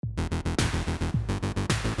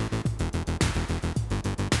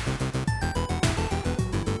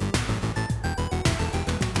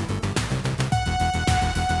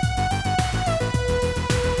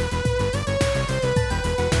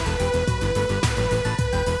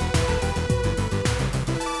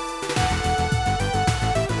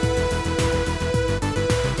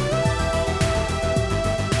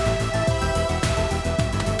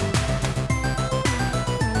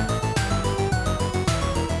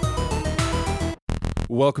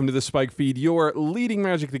Welcome to the Spike Feed, your leading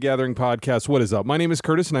Magic the Gathering podcast. What is up? My name is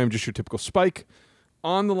Curtis, and I'm just your typical Spike.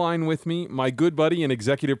 On the line with me, my good buddy and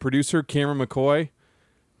executive producer, Cameron McCoy.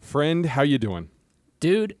 Friend, how you doing?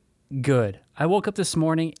 Dude, good. I woke up this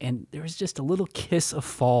morning, and there was just a little kiss of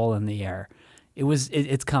fall in the air.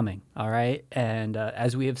 It's coming, all right? And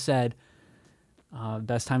as we have said,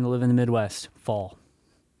 best time to live in the Midwest, fall.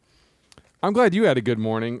 I'm glad you had a good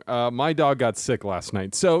morning. My dog got sick last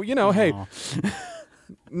night. So, hey,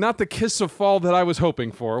 not the kiss of fall that I was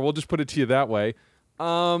hoping for. We'll just put it to you that way.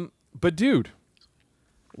 But, dude,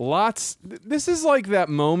 this is like that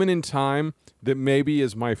moment in time that maybe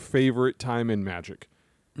is my favorite time in Magic.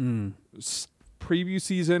 Preview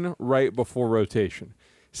season right before rotation.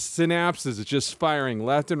 Synapses is just firing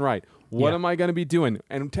left and right. What am I going to be doing?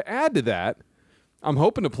 And to add to that, I'm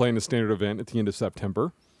hoping to play in a standard event at the end of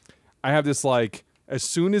September. I have this, as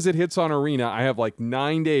soon as it hits on Arena, I have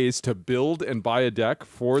 9 days to build and buy a deck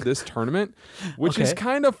for this tournament, which is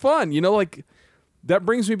kind of fun. That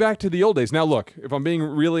brings me back to the old days. Now, look, if I'm being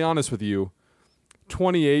really honest with you,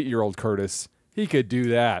 28-year-old Curtis, he could do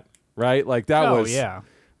that, right? That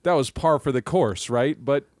was par for the course, right?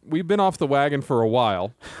 But we've been off the wagon for a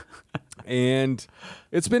while, and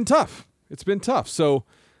it's been tough. So,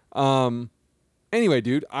 anyway,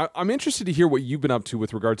 dude, I'm interested to hear what you've been up to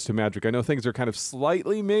with regards to Magic. I know things are kind of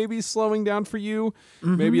slightly maybe slowing down for you,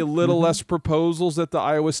 maybe a little less proposals at the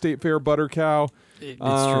Iowa State Fair Butter Cow. It's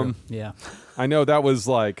true, yeah. I know that was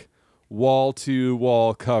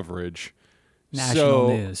wall-to-wall coverage. National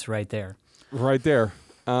news right there. Right there.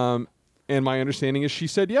 And my understanding is she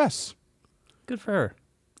said yes. Good for her.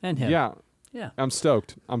 And him. Yeah. I'm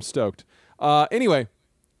stoked. Anyway,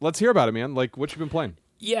 let's hear about it, man. What you been playing?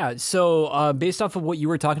 Yeah, so based off of what you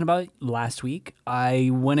were talking about last week,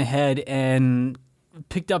 I went ahead and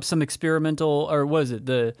picked up some experimental, or what is it,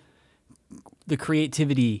 the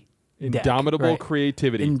creativity deck, Indomitable right?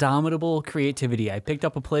 Creativity. Indomitable Creativity. I picked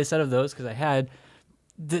up a playset of those because I had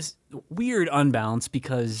this weird unbalance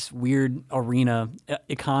because weird arena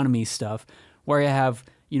economy stuff where I have,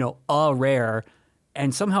 a rare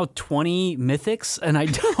and somehow 20 mythics, and I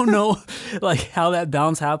don't know how that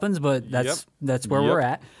balance happens, but that's where we're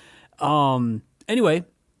at. Anyway,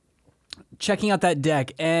 checking out that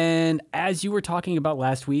deck, and as you were talking about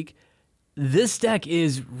last week, this deck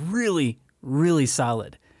is really, really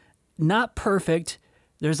solid. Not perfect.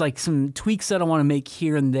 There's some tweaks that I want to make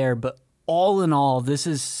here and there, but all in all, this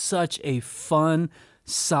is such a fun,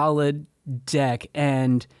 solid deck,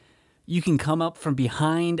 and you can come up from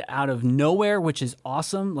behind out of nowhere, which is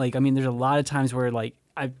awesome. There's a lot of times where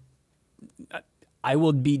I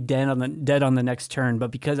will be dead on the next turn,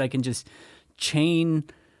 but because I can just chain,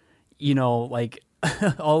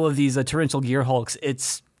 all of these torrential gear hulks,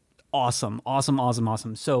 it's awesome.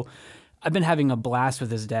 So I've been having a blast with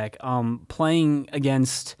this deck. Playing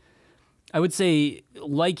against, I would say,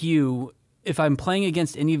 like you, if I'm playing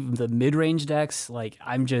against any of the mid-range decks,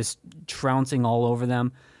 I'm just trouncing all over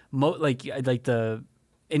them.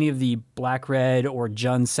 Any of the black-red or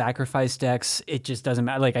Jund sacrifice decks, it just doesn't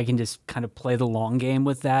matter. I can just kind of play the long game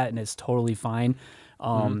with that, and it's totally fine.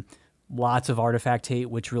 Lots of artifact hate,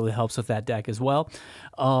 which really helps with that deck as well.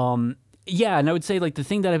 And I would say the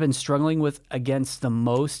thing that I've been struggling with against the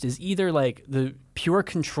most is either the pure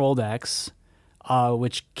control decks,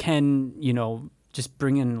 which can just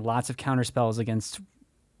bring in lots of counter spells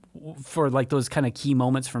for those kind of key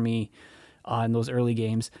moments for me in those early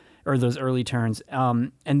games or those early turns.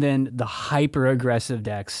 And then the hyper aggressive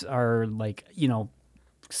decks are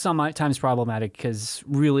sometimes problematic because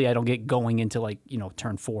really I don't get going into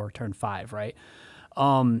turn 4, turn 5, right?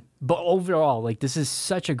 But overall, this is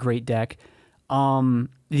such a great deck. The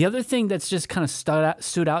other thing that's just kind of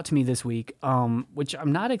stood out to me this week, which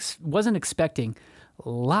I'm wasn't expecting,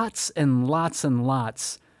 lots and lots and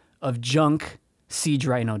lots of junk Siege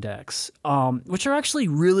Rhino decks, which are actually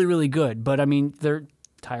really, really good. But they're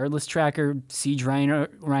Tireless Tracker, Siege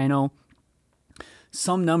Rhino,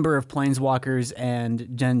 some number of Planeswalkers, and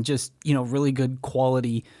then just really good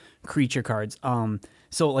quality creature cards.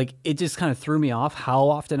 So it just kind of threw me off how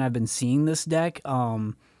often I've been seeing this deck.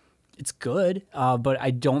 It's good, but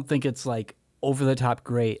I don't think it's over the top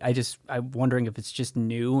great. I'm wondering if it's just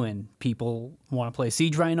new and people want to play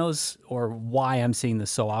Siege Rhinos, or why I'm seeing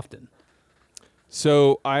this so often.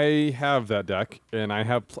 So I have that deck, and I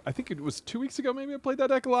think it was 2 weeks ago maybe I played that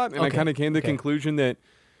deck a lot, and I kind of came to the conclusion that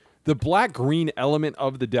the black-green element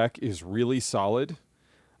of the deck is really solid.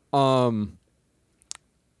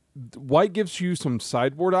 White gives you some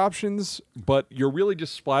sideboard options, but you're really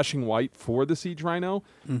just splashing white for the Siege Rhino.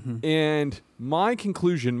 And my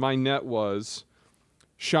conclusion, my net was,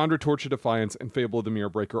 Chandra, Torch of Defiance, and Fable of the Mirror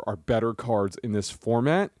Breaker are better cards in this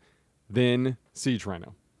format than Siege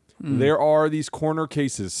Rhino. There are these corner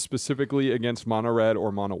cases, specifically against mono red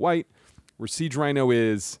or mono white, where Siege Rhino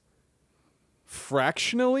is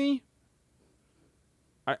fractionally.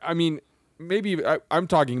 I mean, maybe I'm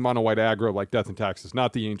talking mono white aggro like Death and Taxes,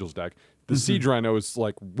 not the Angels deck. The Siege Rhino is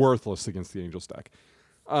like worthless against the Angels deck.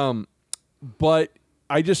 But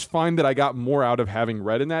I just find that I got more out of having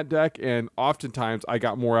red in that deck, and oftentimes I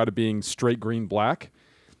got more out of being straight green black,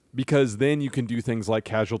 because then you can do things like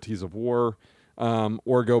Casualties of War,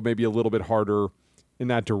 or go maybe a little bit harder in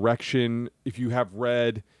that direction. If you have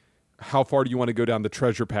red, how far do you want to go down the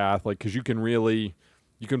treasure path? Like, because you can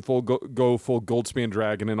go full Goldspan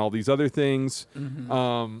Dragon and all these other things.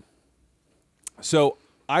 So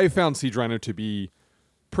I found Siege Rhino to be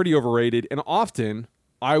pretty overrated, and often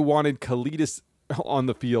I wanted Kalitas on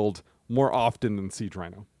the field more often than Siege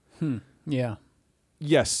Rhino. Yeah.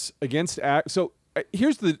 Yes, against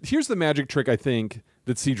here's the magic trick I think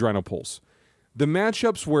that Siege Rhino pulls. The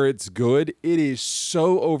matchups where it's good, it is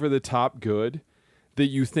so over the top good that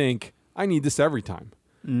you think, I need this every time.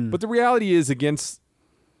 But the reality is, against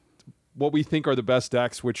what we think are the best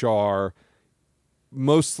decks, which are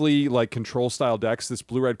mostly like control style decks. This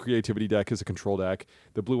blue-red creativity deck is a control deck.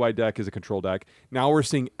 The blue-white deck is a control deck. Now we're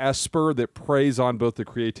seeing Esper that preys on both the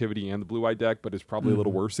creativity and the blue-white deck, but is probably a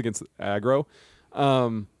little worse against aggro.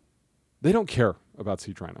 They don't care about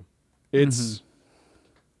Siege Rhino. It's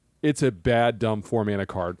a bad, dumb 4-mana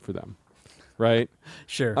card for them, right?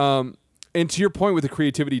 Sure. And to your point with the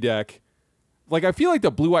creativity deck, like, I feel like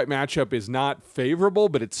the blue-white matchup is not favorable,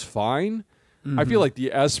 but it's fine. I feel like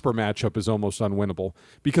the Esper matchup is almost unwinnable,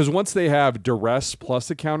 because once they have Duress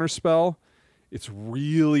plus a counter spell, it's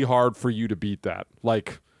really hard for you to beat that.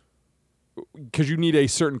 Like, because you need a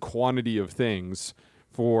certain quantity of things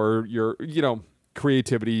for your,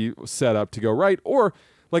 creativity setup to go right. Or,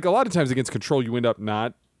 like, a lot of times against control, you end up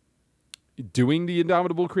not doing the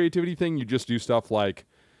Indomitable creativity thing. You just do stuff like,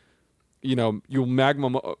 you'll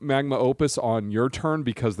magma opus on your turn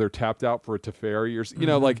because they're tapped out for a Teferi,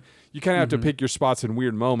 or like, you kind of have to pick your spots in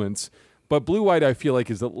weird moments. But blue-white, I feel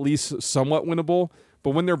like, is at least somewhat winnable.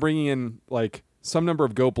 But when they're bringing in like some number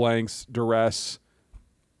of go blanks, Duress,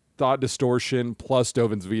 Thought Distortion plus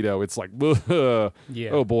Dovin's Veto, it's like, oh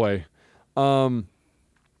boy.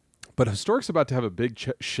 But Historic's about to have a big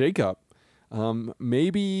shakeup.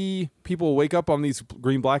 Maybe people will wake up on these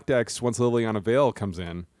green-black decks once Liliana Veil comes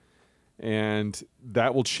in, and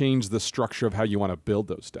that will change the structure of how you want to build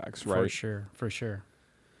those decks, right? For sure.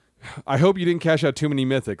 I hope you didn't cash out too many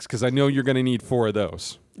mythics, because I know you're going to need 4 of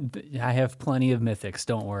those. I have plenty of mythics,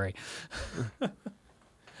 don't worry.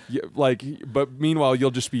 Yeah, but meanwhile,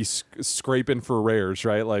 you'll just be scraping for rares,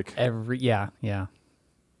 right? Like yeah.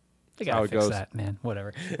 I gotta fix that, man.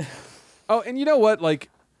 Whatever. Oh, and you know what? Like,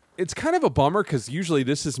 it's kind of a bummer, because usually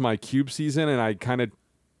this is my cube season, and I kind of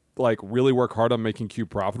like really work hard on making cube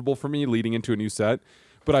profitable for me leading into a new set.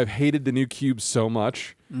 But I've hated the new cubes so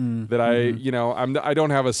much that I don't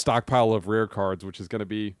have a stockpile of rare cards, which is going to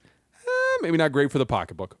be maybe not great for the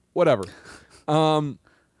pocketbook. Whatever.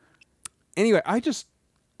 Anyway, I've just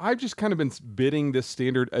kind of been bidding this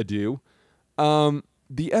standard adieu.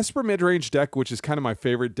 The Esper mid-range deck, which is kind of my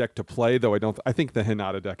favorite deck to play, though I think the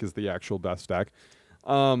Hinata deck is the actual best deck.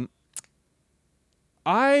 I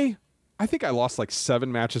think I lost like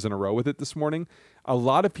 7 matches in a row with it this morning. A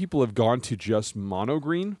lot of people have gone to just mono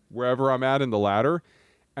green wherever I'm at in the ladder,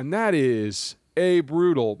 and that is a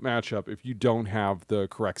brutal matchup if you don't have the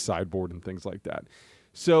correct sideboard and things like that.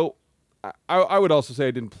 So I would also say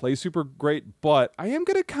I didn't play super great, but I am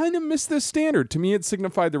going to kind of miss this standard. To me, it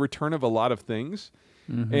signified the return of a lot of things,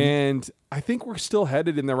 and I think we're still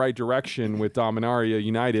headed in the right direction with Dominaria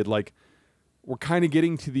United. Like, we're kind of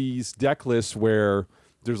getting to these deck lists where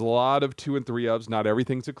there's a lot of 2 and 3 ofs. Not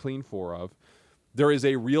everything's a clean 4 of. There is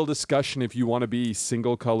a real discussion if you want to be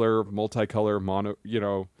single color, multicolor, mono,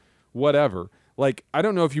 whatever. Like, I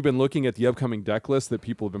don't know if you've been looking at the upcoming deck list that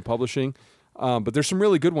people have been publishing, but there's some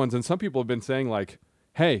really good ones. And some people have been saying, like,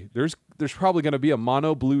 hey, there's probably going to be a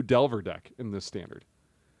mono blue Delver deck in this standard.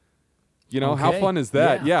 How fun is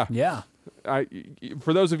that? Yeah.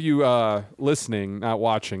 For those of you listening, not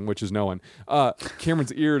watching, which is no one,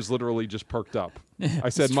 Cameron's ears literally just perked up. I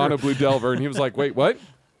said mono blue Delver, and he was like, wait, what?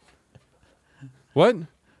 What?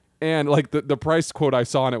 And like the price quote I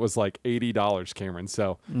saw on it was like $80, Cameron.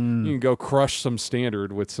 So you can go crush some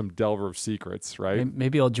standard with some Delver of Secrets, right?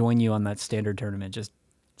 Maybe I'll join you on that standard tournament. Just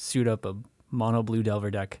suit up a mono blue Delver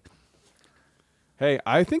deck. Hey,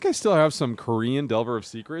 I think I still have some Korean Delver of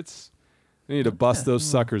Secrets. I need to bust those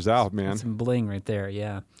suckers out, man. Some bling right there,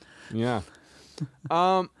 yeah. Yeah.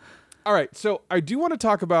 All right, so I do want to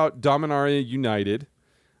talk about Dominaria United.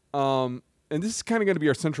 And this is kind of going to be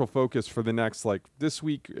our central focus for the next, like this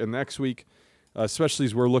week and next week, especially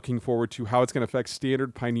as we're looking forward to how it's going to affect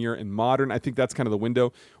Standard, Pioneer, and Modern. I think that's kind of the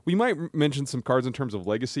window. We might mention some cards in terms of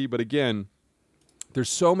Legacy, but again, there's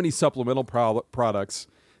so many supplemental products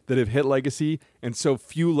that have hit Legacy and so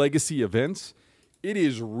few Legacy events. It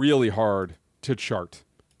is really hard to chart,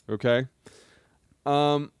 okay?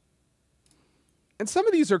 And some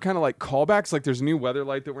of these are kind of like callbacks, like there's a new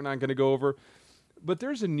Weatherlight that we're not going to go over. But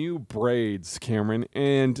there's a new Braids, Cameron,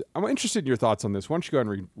 and I'm interested in your thoughts on this. Why don't you go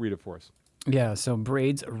ahead and read it for us? Yeah, so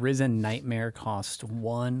Braids Arisen Nightmare cost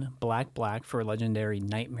 1 black for a legendary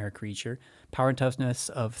Nightmare creature. Power and toughness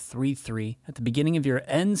of 3/3. At the beginning of your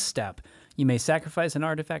end step, you may sacrifice an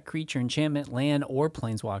artifact, creature, enchantment, land, or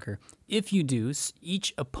planeswalker. If you do,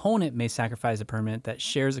 each opponent may sacrifice a permanent that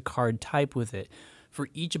shares a card type with it. For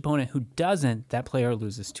each opponent who doesn't, that player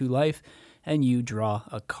loses 2 life, and you draw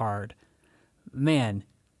a card. Man,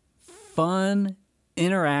 fun,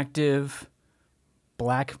 interactive,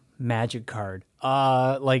 black magic card.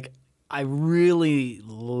 Like, I really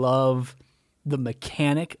love the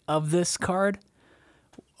mechanic of this card.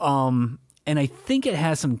 And I think it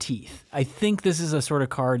has some teeth. I think this is a sort of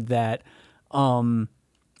card that, in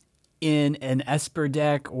an Esper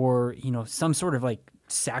deck or, some sort of like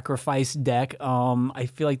sacrifice deck, I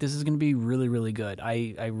feel like this is going to be really, really good.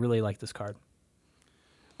 I really like this card.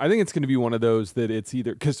 I think it's going to be one of those that it's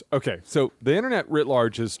either because, okay, so the internet writ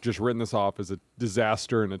large has just written this off as a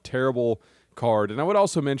disaster and a terrible card. And I would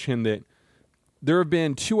also mention that there have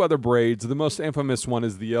been 2 other Braids. The most infamous one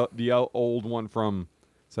is the old one from,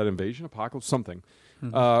 is that Invasion, Apocalypse, something.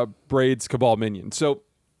 Braids Cabal Minion. So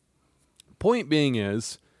point being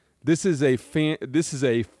is this is a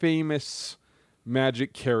famous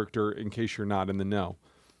Magic character, in case you're not in the know,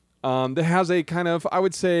 that has a kind of, I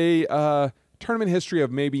would say, tournament history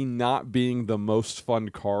of maybe not being the most fun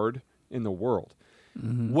card in the world.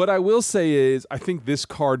 Mm-hmm. What I will say is I think this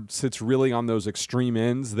card sits really on those extreme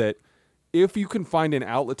ends that if you can find an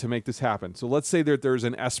outlet to make this happen. So let's say that there's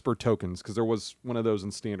an Esper tokens, because there was one of those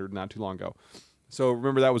in Standard not too long ago. So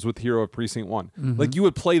remember that was with Hero of Precinct 1. Mm-hmm. Like you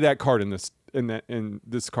would play that card in this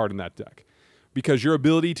card in that deck. Because your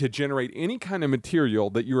ability to generate any kind of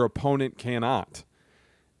material that your opponent cannot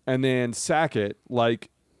and then sack it,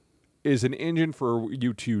 like, is an engine for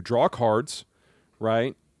you to draw cards,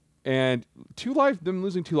 right? And 2 life, them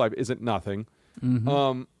losing 2 life isn't nothing.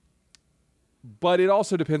 Mm-hmm. But it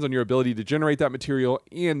also depends on your ability to generate that material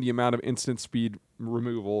and the amount of instant speed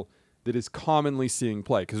removal that is commonly seeing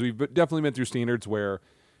play. Because we've definitely been through Standards where,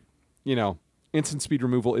 instant speed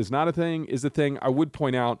removal is not a thing, is a thing. I would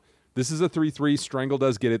point out, this is a 3/3. Strangle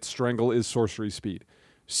does get it. Strangle is sorcery speed.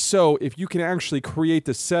 So if you can actually create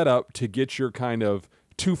the setup to get your kind of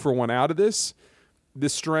 2-for-1 out of this, the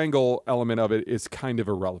Strangle element of it is kind of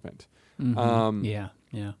irrelevant. Mm-hmm.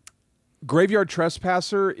 Yeah. Graveyard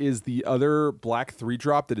Trespasser is the other black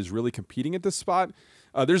 3-drop that is really competing at this spot.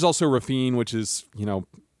 There's also Rafine, which is,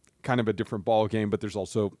 kind of a different ball game, but there's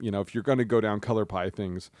also, if you're going to go down color pie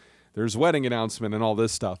things, there's Wedding Announcement and all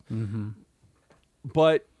this stuff. Mm-hmm.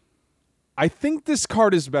 But I think this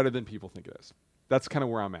card is better than people think it is. That's kind of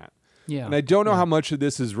where I'm at. Yeah. And I don't know how much of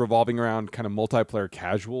this is revolving around kind of multiplayer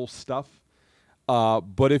casual stuff.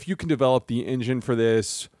 But if you can develop the engine for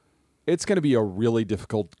this, it's going to be a really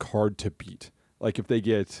difficult card to beat. Like if they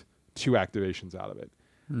get 2 activations out of it.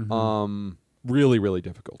 Mm-hmm. Really, really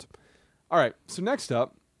difficult. All right. So next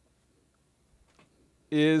up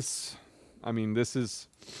is, this is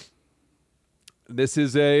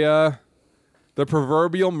the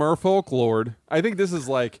proverbial Merfolk Lord. I think this is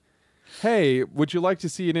like, hey, would you like to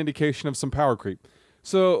see an indication of some power creep?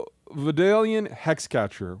 So, Vidalian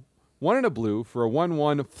Hexcatcher, 1 and a blue for a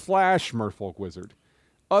 1/1 flash Merfolk Wizard.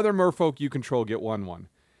 Other Merfolk you control get 1/1.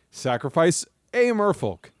 Sacrifice a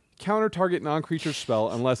Merfolk. Counter target non-creature spell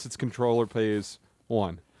unless its controller pays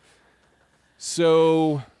 1.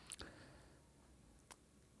 So,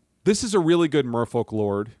 this is a really good Merfolk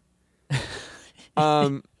Lord.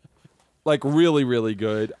 Like really, really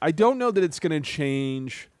good. I don't know that it's going to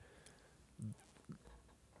change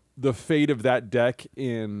the fate of that deck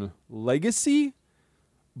in Legacy,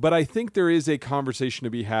 but I think there is a conversation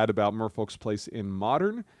to be had about Merfolk's place in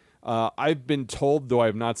Modern. I've been told, though I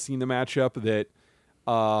have not seen the matchup, that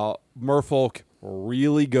Merfolk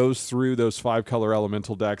really goes through those 5-color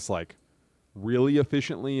elemental decks like really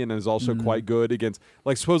efficiently and is also quite good against,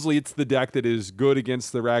 like supposedly it's the deck that is good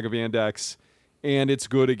against the Ragavan decks and it's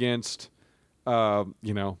good against, but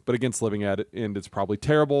against Living End it's probably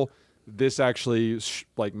terrible. This actually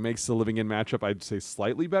makes the Living End matchup, I'd say,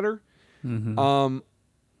 slightly better. But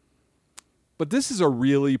this is a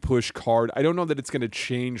really push card. I don't know that it's going to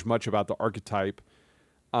change much about the archetype.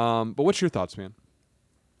 But what's your thoughts, man?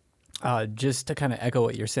 Just to kind of echo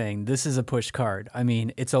what you're saying, this is a push card. I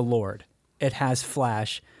mean, it's a Lord. It has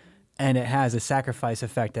flash, and it has a sacrifice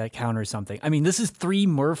effect that counters something. I mean, this is 3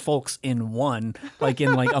 merfolks in one, like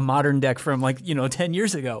in like a modern deck from 10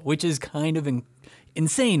 years ago, which is kind of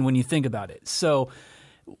insane when you think about it. So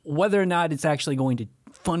whether or not it's actually going to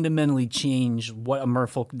fundamentally change what a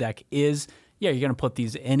merfolk deck is, yeah, you're going to put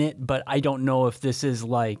these in it, but I don't know if this is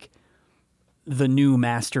like the new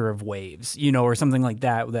Master of Waves, or something like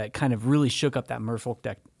that kind of really shook up that merfolk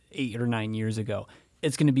deck 8 or 9 years ago.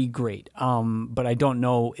 It's going to be great. But I don't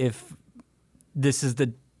know if this is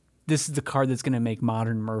the card that's going to make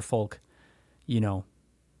modern merfolk,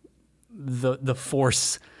 the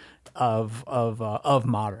force of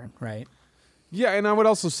modern, right? Yeah, and I would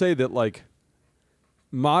also say that like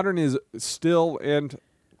modern is still and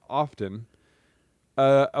often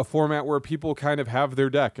a format where people kind of have their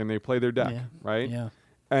deck and they play their deck, right? Yeah.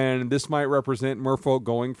 And this might represent merfolk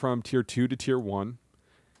going from tier 2 to tier 1,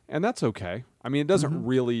 and that's okay. I mean, it doesn't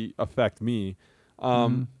really affect me,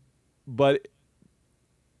 but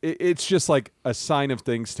it's just like a sign of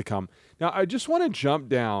things to come. Now, I just want to jump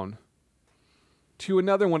down to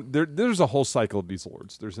another one. There's a whole cycle of these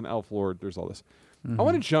lords. There's an elf lord. There's all this. I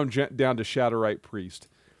want to jump down to Shadowrite Priest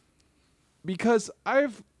because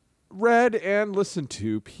I've read and listened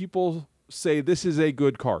to people say this is a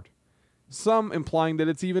good card. Some implying that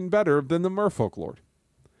it's even better than the Merfolk Lord.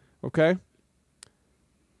 Okay?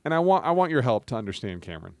 And I want your help to understand,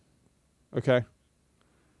 Cameron. Okay?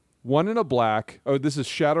 1 in a black. Oh, this is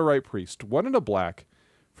Shadowrite Priest. 1 in a black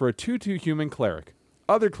for a 2/2 human cleric.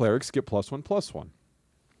 Other clerics get +1/+1.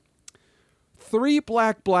 3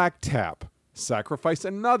 black tap. Sacrifice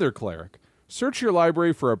another cleric. Search your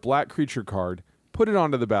library for a black creature card. Put it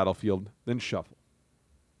onto the battlefield, then shuffle.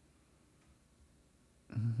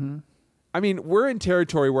 I mean, we're in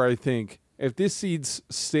territory where I think if this seeds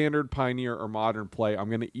standard, pioneer, or modern play, I'm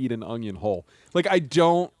going to eat an onion whole. Like,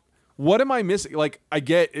 what am I missing? Like, I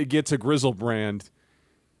get it gets a Griselbrand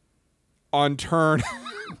on turn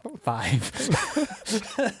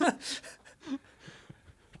 5.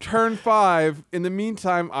 Turn 5. In the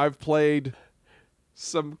meantime, I've played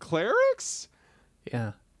some clerics.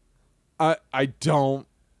 Yeah. I don't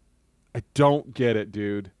get it,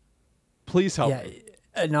 dude. Please help me.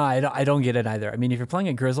 No, I don't get it either. I mean, if you're playing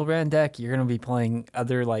a Griselbrand deck, you're going to be playing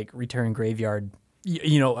other like return graveyard,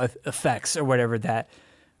 effects or whatever that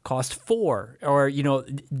cost 4 or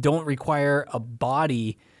don't require a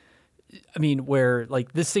body. I mean, where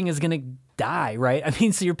like this thing is going to die, right? I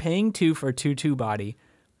mean, so you're paying 2 for a 2/2 body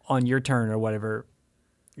on your turn or whatever.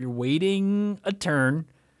 You're waiting a turn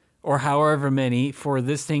or however many for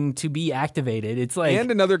this thing to be activated. It's like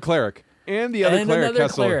and another cleric and the other cleric. Another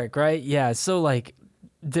cleric, right? Yeah. So like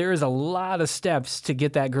there is a lot of steps to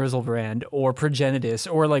get that Griselbrand or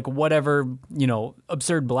Progenitus or like whatever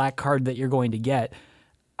absurd black card that you're going to get.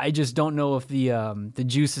 I just don't know if the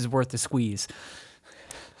juice is worth the squeeze.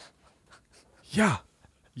 Yeah.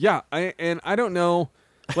 I don't know.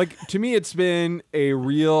 Like, to me, it's been a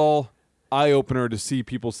real eye-opener to see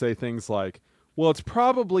people say things like, well, it's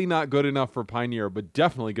probably not good enough for Pioneer, but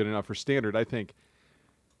definitely good enough for Standard. I think,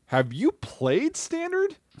 have you played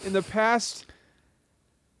Standard in the past?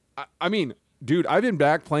 I mean, dude, I've been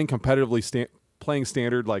back playing competitively, playing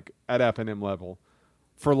Standard like at FNM level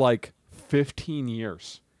for like 15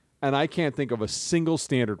 years. And I can't think of a single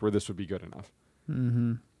Standard where this would be good enough.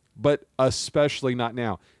 But especially not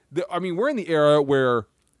now. We're in the era where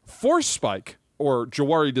Force Spike or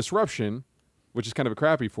Jawari Disruption, which is kind of a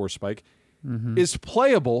crappy Force Spike, is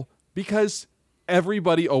playable because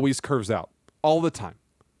everybody always curves out all the time.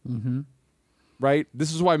 Right?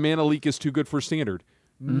 This is why Mana Leak is too good for Standard.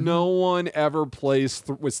 No one ever plays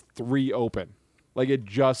with 3 open. Like, it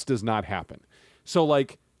just does not happen. So,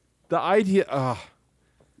 like, the idea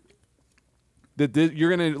that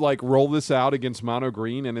you're going to, like, roll this out against mono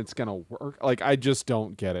green and it's going to work, like, I just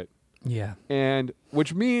don't get it. Yeah. And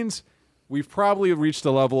which means we've probably reached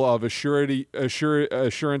a level of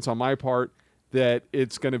assurance on my part that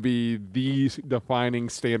it's going to be the defining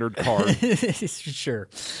Standard card. Sure.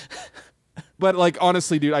 But like,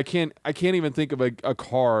 honestly, dude, I can't even think of a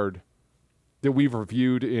card that we've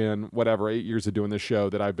reviewed in whatever 8 years of doing this show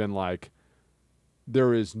that I've been like,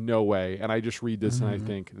 there is no way. And I just read this and I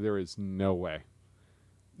think there is no way.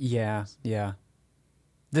 Yeah.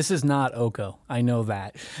 This is not Oko. I know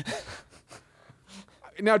that.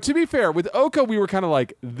 Now, to be fair, with Oko, we were kind of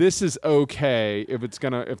like, this is okay if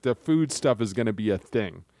the food stuff is gonna be a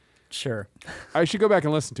thing. Sure. I should go back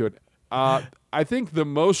and listen to it. I think the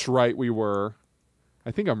most right we were,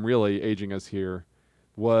 I think I'm really aging us here,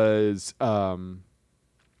 was Jace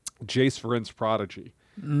Vryn's Prodigy.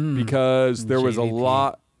 Because there was a JVP.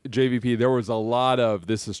 lot, JVP, there was a lot of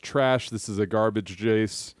this is trash, this is a garbage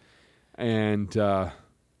Jace. And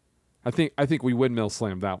I think we windmill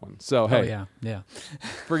slammed that one. So, hey, Oh yeah.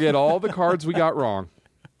 forget all the cards we got wrong.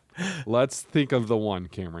 Let's think of the one,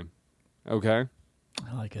 Cameron. Okay?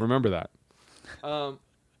 I like it. Remember that.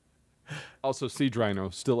 Also, Siege Rhino,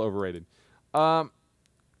 still overrated. All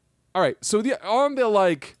right, so on the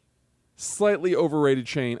like slightly overrated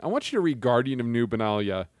chain, I want you to read Guardian of New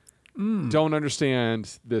Benalia. Don't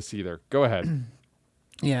understand this either. Go ahead.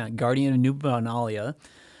 Yeah, Guardian of New Benalia.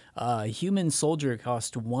 Human soldier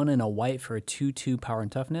costs 1 and a white for a 2/2 power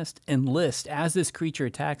and toughness. Enlist. As this creature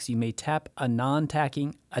attacks, you may tap a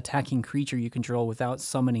attacking creature you control without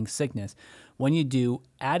summoning sickness. When you do,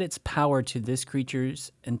 add its power to this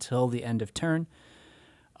creature's until the end of turn.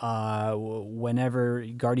 Whenever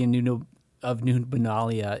Guardian of New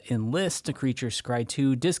Benalia enlists a creature, scry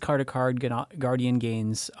 2, discard a card, Guardian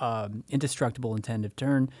gains indestructible until end of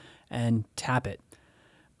turn, and tap it.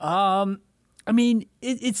 I mean,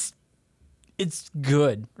 it's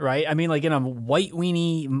good, right? I mean, like in a white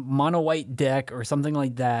weenie mono white deck or something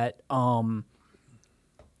like that,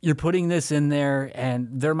 you're putting this in there, and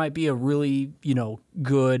there might be a really,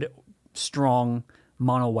 good, strong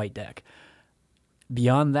mono white deck.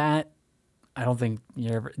 Beyond that, I don't think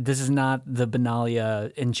this is not the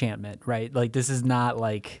Benalia enchantment, right? Like this is not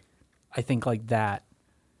like, I think like that.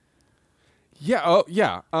 Yeah. Oh,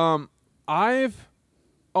 yeah. I've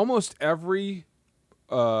almost every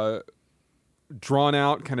drawn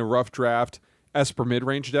out kind of rough draft Esper mid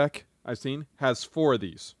range deck I've seen has 4 of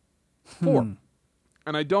these. 4.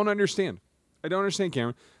 And I don't understand. I don't understand,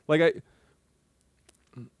 Cameron. Like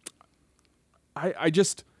I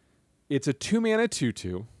just, it's a 2-mana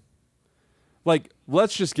 2/2. Like,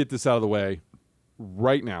 let's just get this out of the way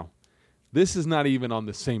right now. This is not even on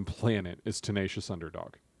the same planet as Tenacious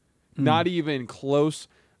Underdog. Not even close.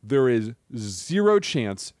 There is 0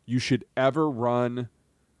 chance you should ever run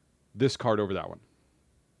this card over that one.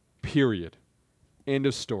 Period. End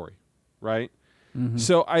of story. Right?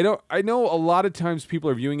 So I know a lot of times people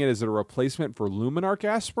are viewing it as a replacement for Luminarch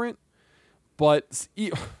Aspirant, but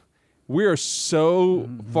we are so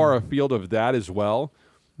far afield of that as well.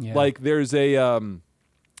 Yeah. Like there's a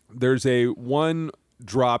 1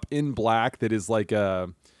 drop in black that is like a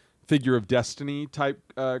Figure of Destiny type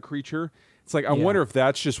creature. It's like, I wonder if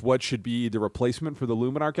that's just what should be the replacement for the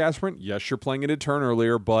Luminarch Aspirant. Yes, you're playing it a turn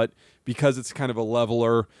earlier, but because it's kind of a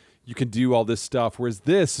leveler, you can do all this stuff. Whereas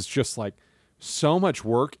this is just like so much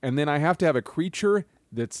work. And then I have to have a creature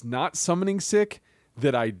that's not summoning sick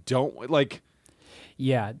that I don't like.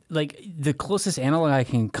 Yeah, like the closest analog I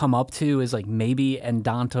can come up to is like maybe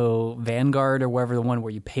Endanto Vanguard or wherever, the one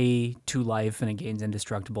where you pay 2 life and it gains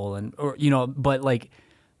indestructible, but like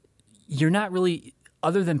you're not really,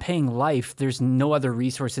 other than paying life, there's no other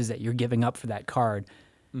resources that you're giving up for that card.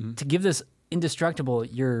 To give this indestructible,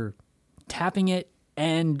 you're tapping it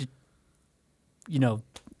and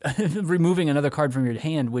removing another card from your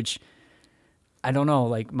hand, which I don't know,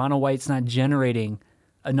 like mono white's not generating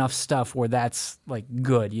enough stuff where that's like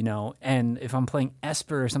good, and if I'm playing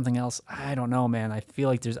Esper or something else, I don't know, man. I feel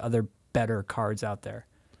like there's other better cards out there.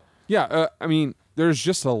 Yeah, I mean, there's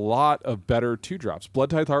just a lot of better 2-drops.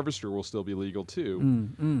 Blood Tithe Harvester will still be legal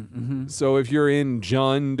too. So if you're in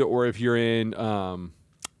Jund or if you're in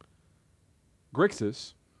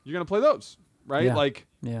Grixis, you're going to play those, right?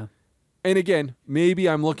 Yeah. And again, maybe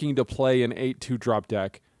I'm looking to play an 8 2-drop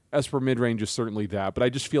deck. Esper midrange is certainly that, but I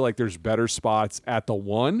just feel like there's better spots at the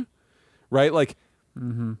 1, right? Like,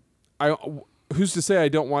 who's to say I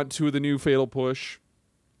don't want 2 of the new Fatal Push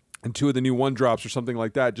and 2 of the new 1-drops or something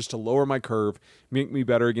like that just to lower my curve, make me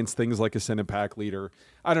better against things like Ascendant Pack Leader.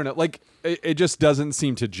 I don't know. Like, it just doesn't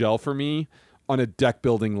seem to gel for me on a deck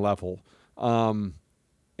building level. And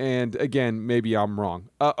again, maybe I'm wrong.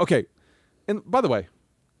 Okay. And by the way,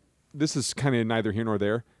 this is kind of neither here nor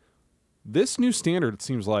there. This new standard, it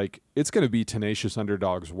seems like it's going to be Tenacious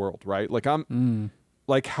Underdog's world, right? Like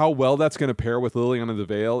like how well that's going to pair with Liliana of the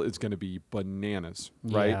Veil is going to be bananas,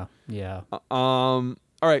 right? Yeah. All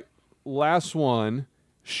right, last one,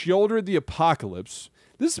 Sheoldred the Apocalypse.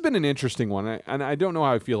 This has been an interesting one, and I don't know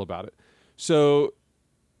how I feel about it. So,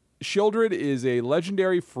 Sheoldred is a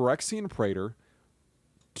legendary Phyrexian Praetor,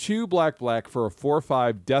 2 black for a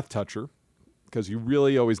 4/5 Death Toucher, because you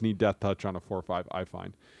really always need Death Touch on a 4/5, I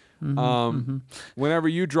find. Whenever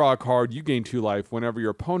you draw a card, you gain 2 life. Whenever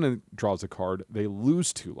your opponent draws a card, they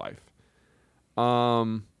lose 2 life.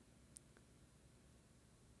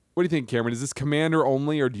 What do you think, Cameron? Is this commander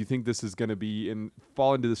only, or do you think this is going to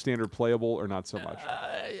fall into the standard playable, or not so much?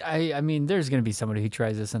 I mean, there's going to be somebody who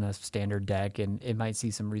tries this in a standard deck, and it might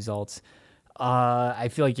see some results. I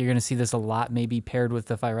feel like you're going to see this a lot, maybe paired with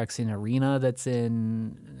the Phyrexian Arena that's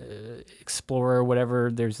in Explorer or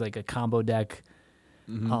whatever. There's like a combo deck.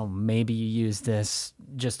 Maybe you use this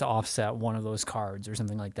just to offset one of those cards or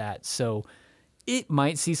something like that. So it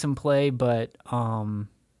might see some play, but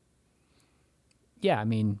yeah, I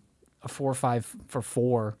mean, a 4/5 for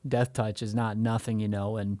 4 Death Touch is not nothing,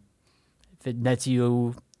 and if it nets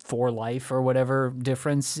you 4 life or whatever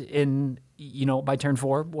difference in, by turn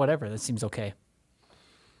 4, whatever, that seems okay.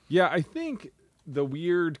 Yeah, I think the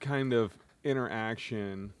weird kind of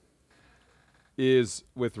interaction is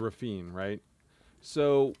with Raffine, right?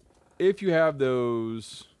 So if you have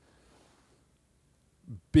those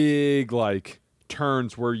big, like,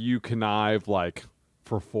 turns where you connive, like,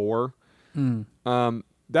 for 4,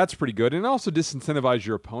 that's pretty good. And also disincentivize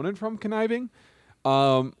your opponent from conniving.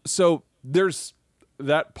 So there's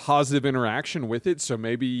that positive interaction with it. So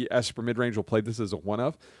maybe Esper Midrange will play this as a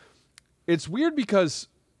one-of. It's weird because,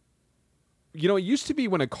 it used to be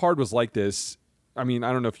when a card was like this, I mean,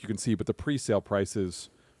 I don't know if you can see, but the pre-sale price is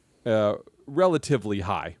relatively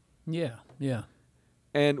high. Yeah.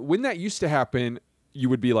 And when that used to happen, you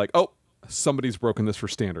would be like, oh, somebody's broken this for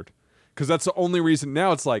standard. Because that's the only reason.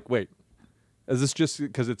 Now it's like, wait, is this just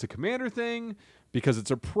because it's a commander thing? Because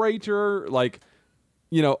it's a Praetor? Like,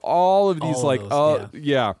 all of these,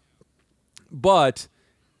 yeah. But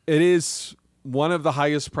it is one of the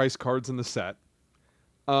highest priced cards in the set.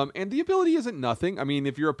 And the ability isn't nothing. I mean,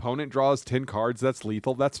 if your opponent draws 10 cards, that's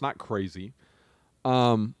lethal. That's not crazy.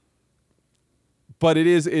 But it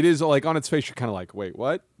is like on its face, you're kind of like, wait,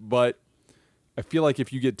 what? But I feel like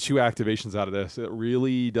if you get 2 activations out of this, it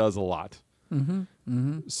really does a lot.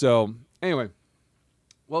 So anyway,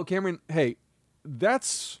 well, Cameron, hey,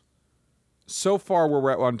 that's so far where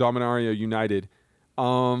we're at on Dominaria United.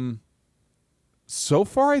 So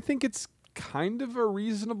far, I think it's kind of a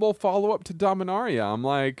reasonable follow-up to Dominaria. I'm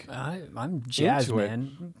like, I'm jazzed,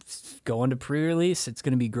 man. Going to pre-release, it's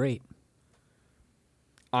going to be great.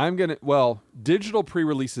 Digital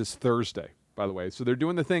pre-release is Thursday, by the way. So they're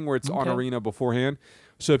doing the thing where it's on Arena beforehand.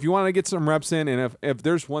 So if you want to get some reps in, and if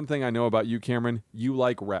there's one thing I know about you, Cameron, you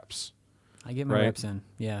like reps. I get my reps in,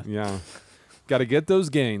 yeah. Yeah. Got to get those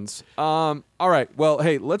gains. All right. Well,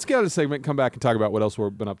 hey, let's get out of the segment, come back and talk about what else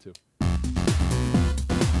we've been up to.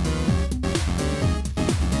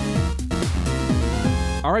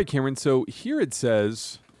 All right, Cameron. So here it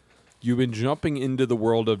says you've been jumping into the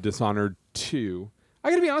world of Dishonored 2. I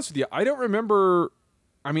got to be honest with you. I don't remember.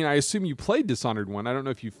 I mean, I assume you played Dishonored 1. I don't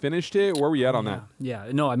know if you finished it. Where were you at on that? Yeah.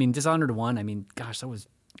 No, I mean, Dishonored 1, gosh, that was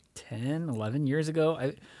 10, 11 years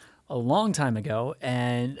ago. A long time ago.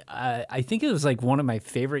 And I think it was like one of my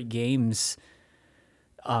favorite games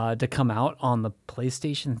to come out on the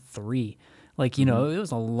PlayStation 3. Like, it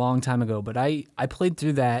was a long time ago. But I played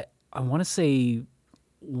through that, I want to say,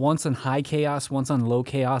 once on high chaos, once on low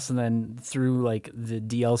chaos, and then through like the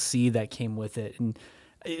DLC that came with it. And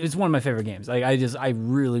it was one of my favorite games. Like I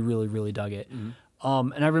really, really, really dug it. And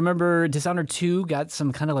I remember Dishonored 2 got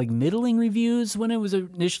some kind of like middling reviews when it was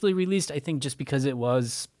initially released. I think just because it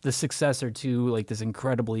was the successor to like this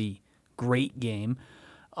incredibly great game.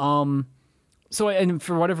 And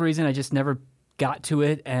for whatever reason, I just never got to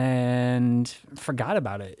it and forgot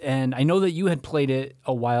about it. And I know that you had played it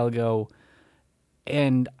a while ago.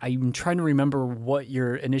 And I'm trying to remember what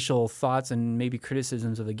your initial thoughts and maybe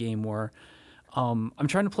criticisms of the game were. I'm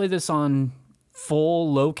trying to play this on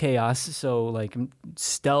full low chaos, so like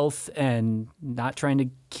stealth and not trying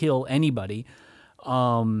to kill anybody.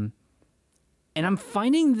 And I'm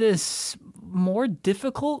finding this more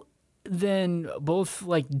difficult than both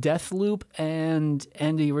like Deathloop and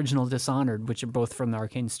the original Dishonored, which are both from the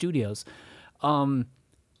Arcane Studios.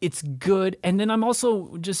 It's good, and then I'm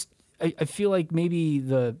also just I feel like maybe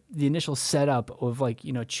the initial setup of like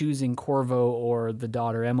choosing Corvo or the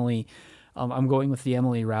daughter Emily. I'm going with the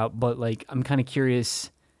Emily route, but like I'm kind of curious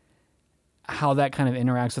how that kind of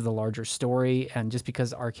interacts with the larger story, and just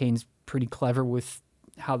because Arcane's pretty clever with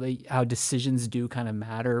how decisions do kind of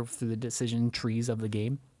matter through the decision trees of the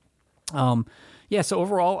game. Yeah, so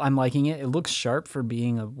overall I'm liking it. It looks sharp for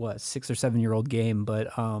being a 6 or 7 year old game, but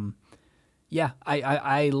yeah,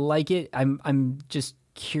 I like it. I'm just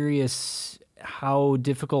curious how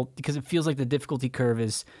difficult, because it feels like the difficulty curve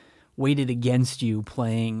is weighted against you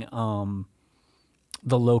playing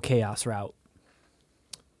the low chaos route.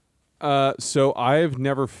 So I've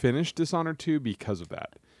never finished Dishonored 2 because of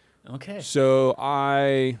that. Okay. So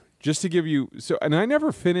and I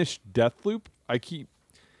never finished Deathloop.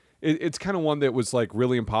 it's kind of one that was like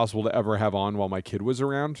really impossible to ever have on while my kid was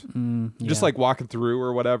around. Just Yeah. like walking through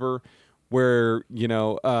or whatever, where,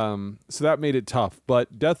 so that made it tough.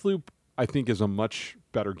 But Deathloop, I think, is a much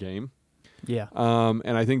better game. Yeah.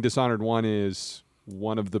 And I think Dishonored 1 is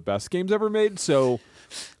one of the best games ever made. So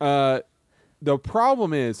the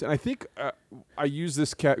problem is, and I think I use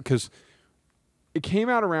this because it came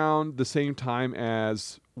out around the same time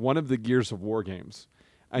as one of the Gears of War games.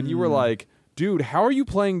 And you were like, dude, how are you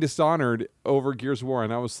playing Dishonored over Gears of War?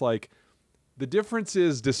 And I was like, the difference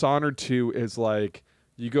is Dishonored 2 is like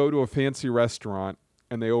you go to a fancy restaurant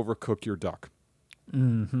and they overcook your duck.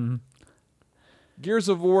 Mm-hmm. Gears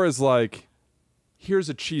of War is like, here's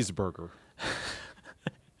a cheeseburger.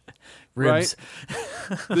 Ribs.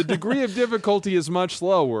 Right? The degree of difficulty is much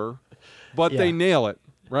lower, but they Yeah. nail it,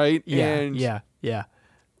 right? Yeah. And Yeah.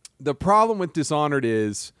 the problem with Dishonored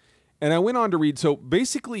is, and I went on to read, so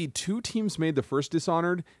basically 2 teams made the first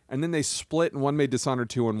Dishonored, and then they split, and one made Dishonored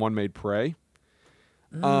 2 and one made Prey.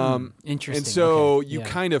 Interesting. And so Okay. you Yeah.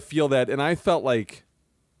 kind of feel that, and I felt like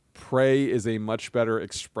Prey is a much better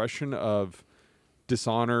expression of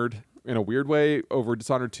Dishonored in a weird way over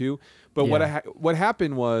Dishonored 2. But Yeah. what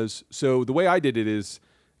happened was, so the way I did it is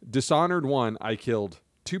Dishonored 1, I killed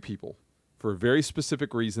 2 people for very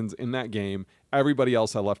specific reasons in that game. Everybody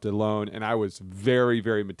else I left alone, and I was very,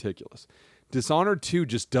 very meticulous. Dishonored 2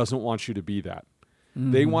 just doesn't want you to be that.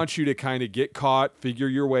 They want you to kind of get caught, figure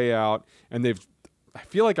your way out, and I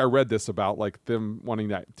feel like I read this about like them wanting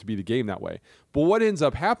that to be the game that way. But what ends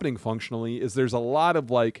up happening functionally is there's a lot of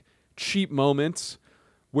like cheap moments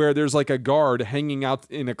where there's like a guard hanging out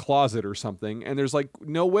in a closet or something, and there's like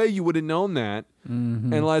no way you would have known that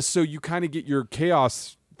unless, so you kind of get your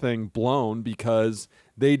chaos thing blown because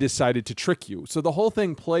they decided to trick you. So the whole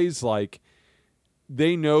thing plays like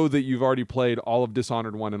they know that you've already played all of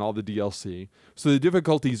Dishonored 1 and all the DLC. So the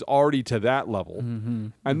difficulty's already to that level.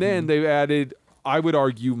 And then they've added, I would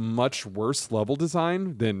argue, much worse level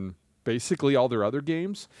design than basically all their other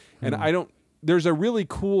games. And there's a really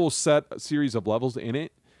cool series of levels in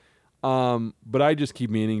it. But I just keep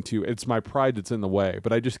meaning to, it's my pride that's in the way,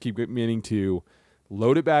 but I just keep meaning to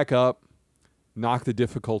load it back up, knock the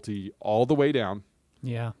difficulty all the way down,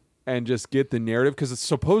 Yeah. and just get the narrative, because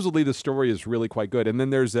supposedly the story is really quite good. And then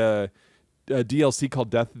there's a DLC called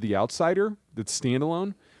Death of the Outsider that's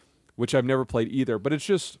standalone, which I've never played either. But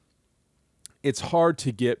it's hard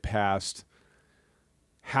to get past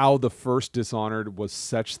how the first Dishonored was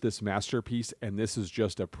such this masterpiece, and this is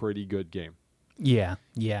just a pretty good game. Yeah.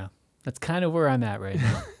 Yeah. That's kind of where I'm at right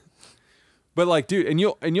now. But like, dude, and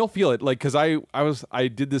you'll feel it, like, because I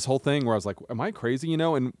did this whole thing where I was like, am I crazy,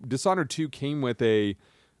 And Dishonored 2 came with I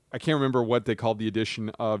can't remember what they called the edition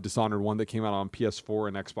of Dishonored 1 that came out on PS4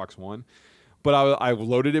 and Xbox One, but I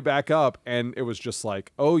loaded it back up, and it was just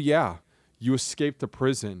like, oh yeah, you escaped the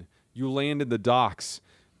prison, you land in the docks,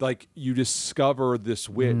 like you discover this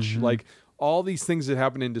witch, like all these things that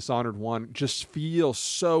happen in Dishonored 1 just feel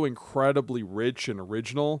so incredibly rich and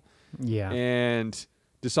original. Yeah. And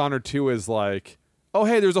Dishonored 2 is like, oh,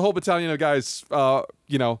 hey, there's a whole battalion of guys,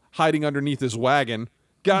 hiding underneath this wagon.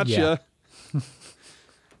 Gotcha.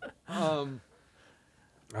 Oh,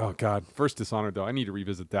 God. First Dishonored, though. I need to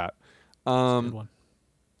revisit that. Good one.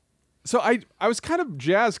 So I was kind of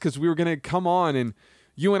jazzed because we were going to come on and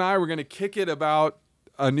you and I were going to kick it about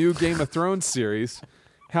a new Game of Thrones series,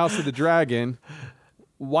 House of the Dragon.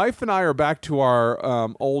 Wife and I are back to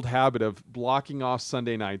our old habit of blocking off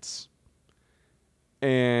Sunday nights.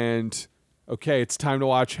 And okay, it's time to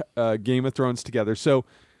watch Game of Thrones together. So,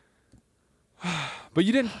 but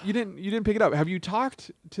you didn't pick it up. Have you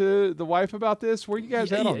talked to the wife about this? Where you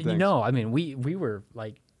guys at on things? No, I mean we were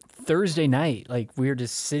like Thursday night, like we were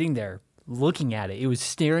just sitting there looking at it. It was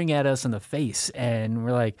staring at us in the face, and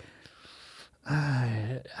we're like,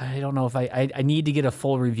 I don't know if I need to get a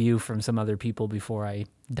full review from some other people before I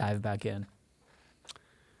dive back in.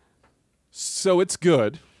 So it's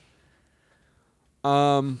good.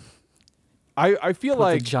 I feel Put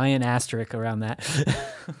like a giant asterisk around that.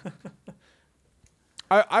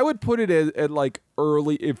 I would put it at like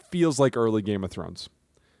early. It feels like early Game of Thrones.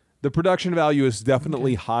 The production value is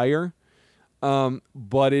definitely higher,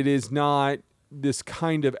 but it is not this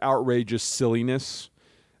kind of outrageous silliness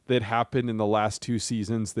that happened in the last 2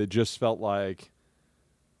 seasons that just felt like.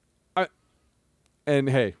 And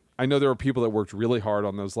hey, I know there are people that worked really hard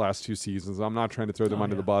on those last 2 seasons. I'm not trying to throw them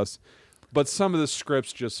under the bus, but some of the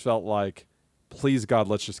scripts just felt like, please God,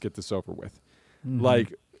 let's just get this over with.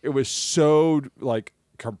 Like it was so like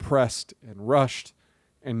compressed and rushed,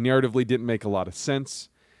 and narratively didn't make a lot of sense,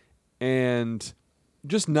 and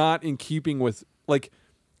just not in keeping with, like,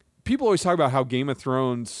 people always talk about how Game of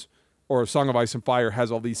Thrones or Song of Ice and Fire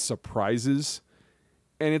has all these surprises.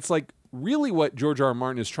 And it's like really what George R. R.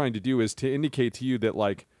 Martin is trying to do is to indicate to you that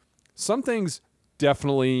like some things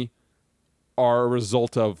definitely are a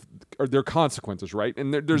result of, or their consequences, right?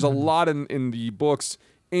 And there's a lot in the books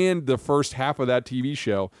and the first half of that TV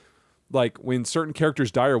show, like when certain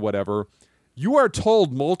characters die or whatever, you are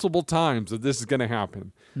told multiple times that this is going to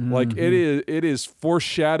happen. Like it is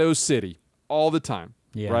foreshadow city all the time,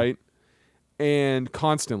 right? And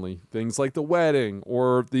constantly, things like the wedding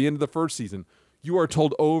or the end of the first season, you are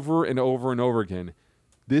told over and over and over again,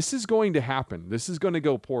 this is going to happen. This is going to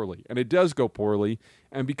go poorly. And it does go poorly.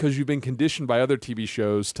 And because you've been conditioned by other TV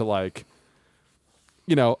shows to like,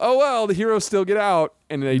 you know, oh, well, the heroes still get out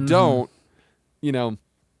and they don't, you know.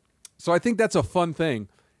 So I think that's a fun thing.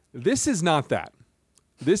 This is not that.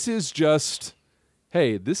 This is just,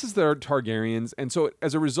 hey, this is the Targaryens. And so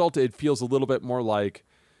as a result, it feels a little bit more like,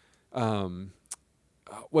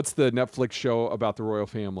 what's the Netflix show about the royal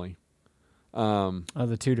family?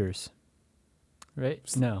 The Tudors. Right?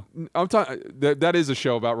 No. I'm talking. That is a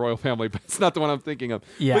show about royal family, but it's not the one I'm thinking of.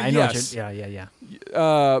 Yeah, but I know. Yes.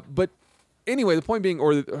 Yeah. But anyway, the point being,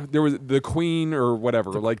 or there was the Queen or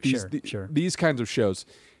whatever, like these these kinds of shows.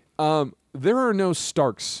 There are no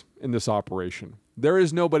Starks in this operation. There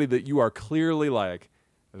is nobody that you are clearly like,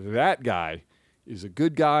 that guy is a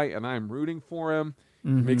good guy, and I'm rooting for him. He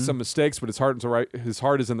makes some mistakes, but his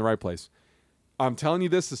heart is in the right place. I'm telling you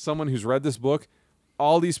this as someone who's read this book.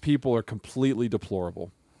 All these people are completely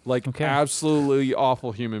deplorable, like absolutely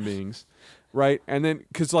awful human beings, right? And then,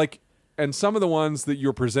 because like, and some of the ones that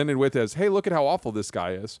you're presented with as, hey, look at how awful this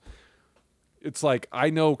guy is. It's like, I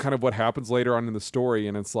know kind of what happens later on in the story,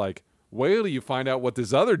 and it's like, wait till you find out what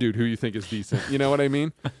this other dude who you think is decent. You know what I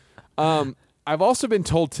mean? I've also been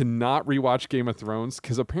told to not rewatch Game of Thrones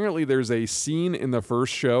because apparently there's a scene in the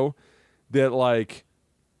first show that like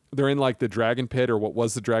they're in like the dragon pit or what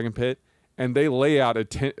was the dragon pit. And they lay out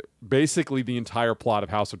basically the entire plot of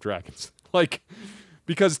House of Dragons. Like,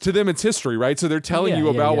 because to them it's history, right? So they're telling you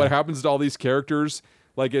about what happens to all these characters.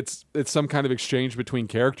 Like it's some kind of exchange between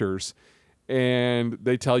characters. And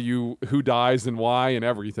they tell you who dies and why and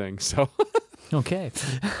everything. So okay.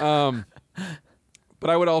 But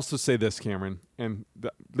I would also say this, Cameron, and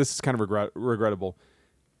this is kind of regrettable.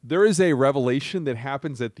 There is a revelation that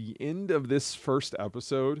happens at the end of this first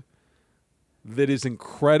episode that is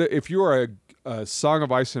incredible. If you are a Song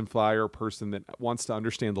of Ice and Fire person that wants to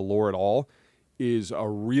understand the lore at all, is a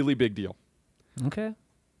really big deal. Okay.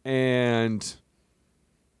 And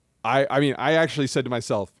I mean, I actually said to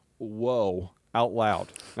myself, whoa, out loud.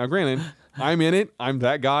 Now, granted, I'm in it. I'm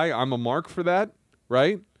that guy. I'm a mark for that,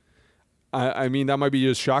 right? I mean, that might be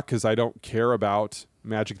a shock because I don't care about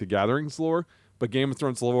Magic the Gathering's lore, but Game of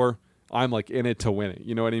Thrones lore, I'm like in it to win it.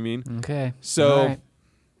 You know what I mean? Okay. So... Right.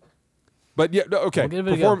 But yeah, okay. We'll give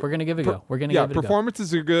it a go. We're going to give it a go. We're going to give it a go.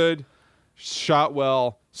 Performances are good, shot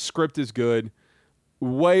well, script is good,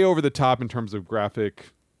 way over the top in terms of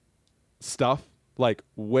graphic stuff, like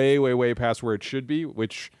way, way, way past where it should be,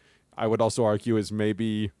 which I would also argue is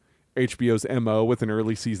maybe HBO's MO with an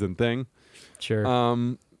early season thing. Sure.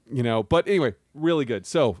 You know, but anyway, really good.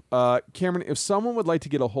 So, Cameron, if someone would like to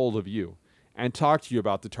get a hold of you and talk to you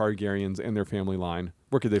about the Targaryens and their family line,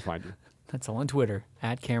 where could they find you? That's all on Twitter,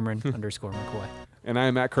 @Cameron_McCoy. And I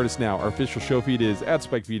am at Curtis Now. Our official show feed is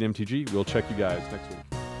 @SpikeFeedMTG. We'll check you guys next week.